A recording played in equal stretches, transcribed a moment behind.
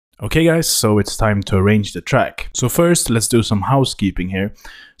Okay guys, so it's time to arrange the track. So first, let's do some housekeeping here.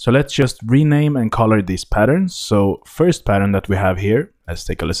 So let's just rename and color these patterns. So first pattern that we have here, let's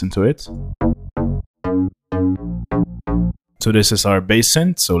take a listen to it. So this is our bass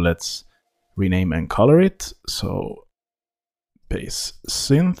synth, so let's rename and color it. So bass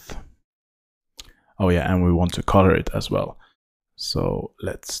synth. Oh yeah, and we want to color it as well. So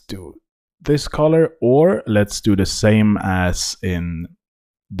let's do this color, or let's do the same as in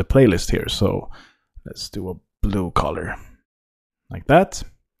the playlist here. So let's do a blue color like that.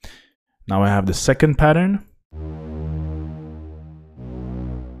 Now I have the second pattern,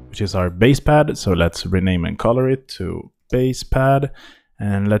 which is our bass pad. So let's rename and color it to bass pad,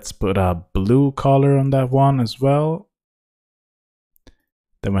 and let's put a blue color on that one as well.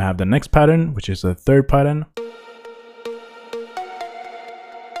 Then we have the next pattern, which is the third pattern.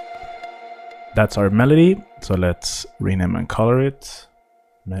 That's our melody. So let's rename and color it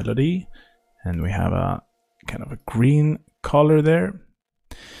melody, and we have a kind of a green color there.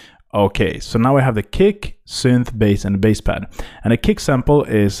 Okay, so now we have the kick, synth, bass, and the bass pad. And the kick sample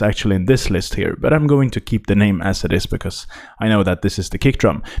is actually in this list here, but I'm going to keep the name as it is because I know that this is the kick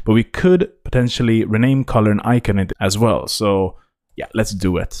drum. But we could potentially rename, color, and icon it as well. So yeah, let's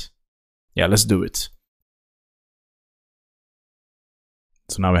do it. Yeah, let's do it.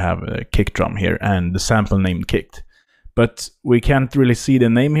 So now we have a kick drum here and the sample name kicked. But we can't really see the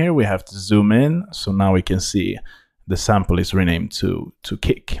name here. We have to zoom in. So now we can see the sample is renamed to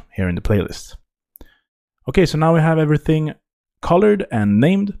kick here in the playlist. Okay, so now we have everything colored and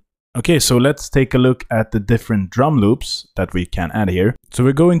named. Okay, so let's take a look at the different drum loops that we can add here. So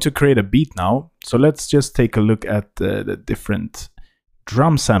we're going to create a beat now. So let's just take a look at the different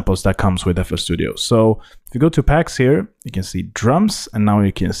drum samples that comes with FL Studio. So if you go to packs here, you can see drums, and now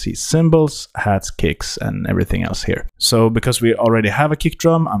you can see cymbals, hats, kicks, and everything else here. So because we already have a kick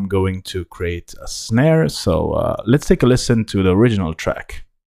drum, I'm going to create a snare. So let's take a listen to the original track.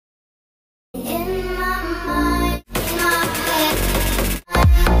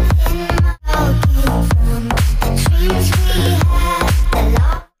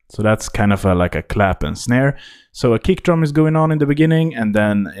 So that's kind of like a clap and snare. So a kick drum is going on in the beginning, and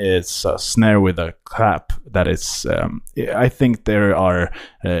then it's a snare with a clap that is, I think they are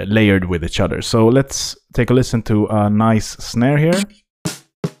layered with each other. So let's take a listen to a nice snare here.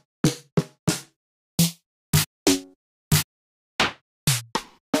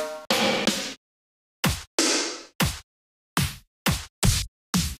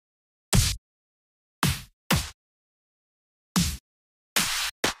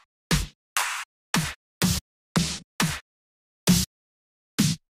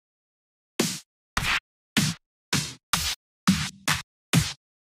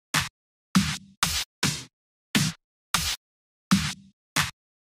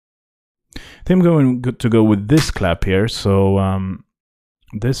 I think I'm going to go with this clap here. So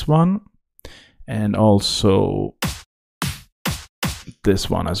this one, and also this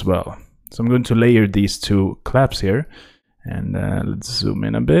one as well. So I'm going to layer these two claps here, and let's zoom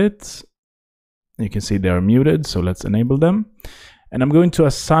in a bit. You can see they are muted, so let's enable them. And I'm going to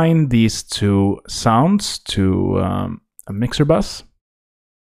assign these two sounds to a mixer bus.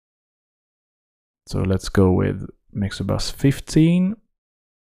 So let's go with mixer bus 15.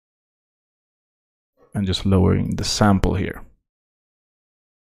 And just lowering the sample here.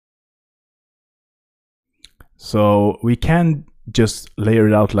 So we can just layer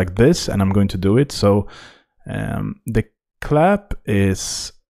it out like this, and I'm going to do it. So the clap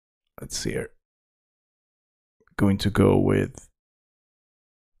is, let's see here, going to go with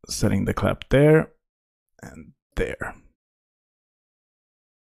setting the clap there and there.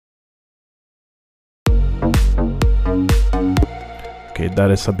 Okay,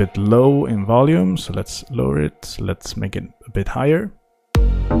 that is a bit low in volume, so let's lower it. Let's make it a bit higher.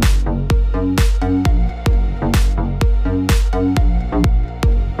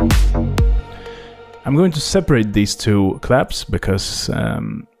 I'm going to separate these two claps because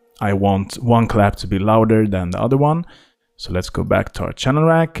I want one clap to be louder than the other one. So let's go back to our channel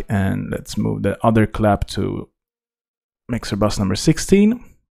rack and let's move the other clap to mixer bus number 16.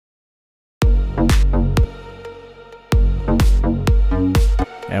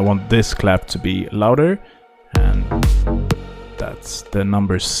 I want this clap to be louder, and that's the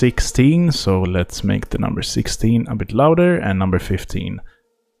number 16. So let's make the number 16 a bit louder, and number 15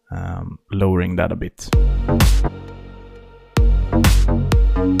 lowering that a bit.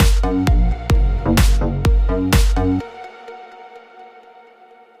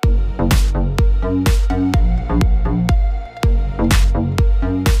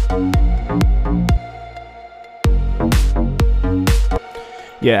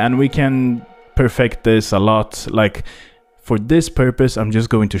 Yeah, and we can perfect this a lot. Like for this purpose, I'm just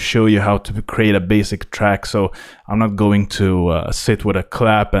going to show you how to create a basic track. So I'm not going to sit with a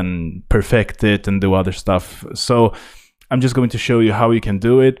clap and perfect it and do other stuff. So I'm just going to show you how you can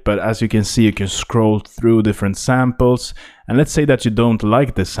do it. But as you can see, you can scroll through different samples. And let's say that you don't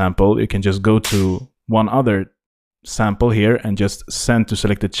like this sample, you can just go to one other sample here and just send to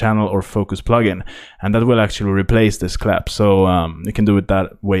selected channel or focus plugin, and that will actually replace this clap. So you can do it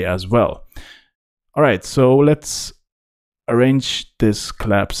that way as well. All right, so let's arrange these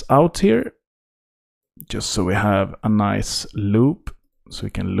claps out here just so we have a nice loop, so we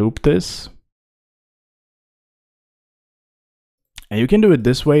can loop this. And you can do it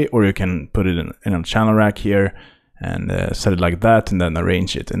this way, or you can put it in a channel rack here and set it like that and then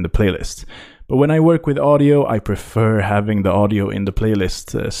arrange it in the playlist. But when I work with audio, I prefer having the audio in the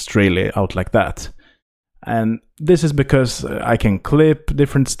playlist straightly out like that. And this is because I can clip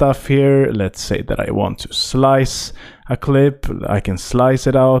different stuff here. Let's say that I want to slice a clip. I can slice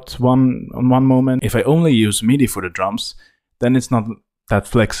it out on one moment. If I only use MIDI for the drums, then it's not that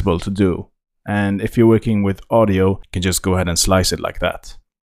flexible to do. And if you're working with audio, you can just go ahead and slice it like that.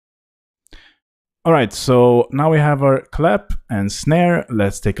 All right, so now we have our clap and snare.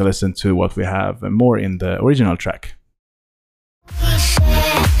 Let's take a listen to what we have more in the original track.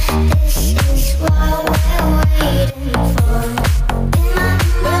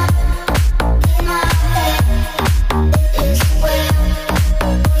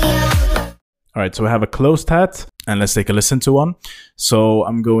 All right, so we have a closed hat, and let's take a listen to one. So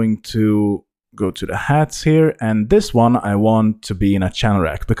I'm going to go to the hats here, and this one I want to be in a channel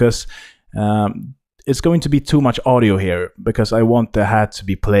rack because it's going to be too much audio here, because I want the hat to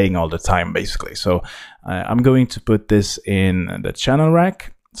be playing all the time basically. So I'm going to put this in the channel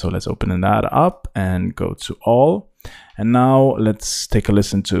rack. So let's open that up and go to all. And now let's take a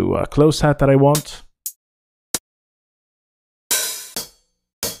listen to a close hat that I want.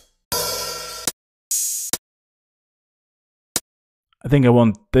 I think I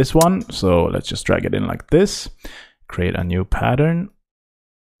want this one. So let's just drag it in like this, create a new pattern,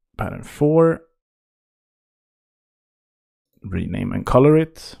 pattern 4. Rename and color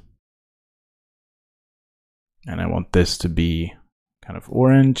it. And I want this to be kind of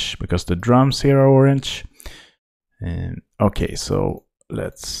orange because the drums here are orange. And okay, so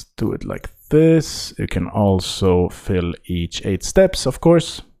let's do it like this. You can also fill each 8 steps, of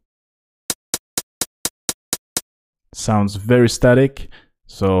course. Sounds very static.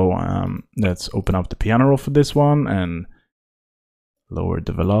 So let's open up the piano roll for this one and lower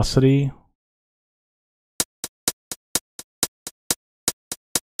the velocity.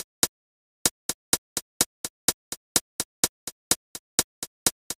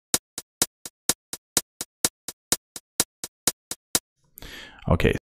 Okay,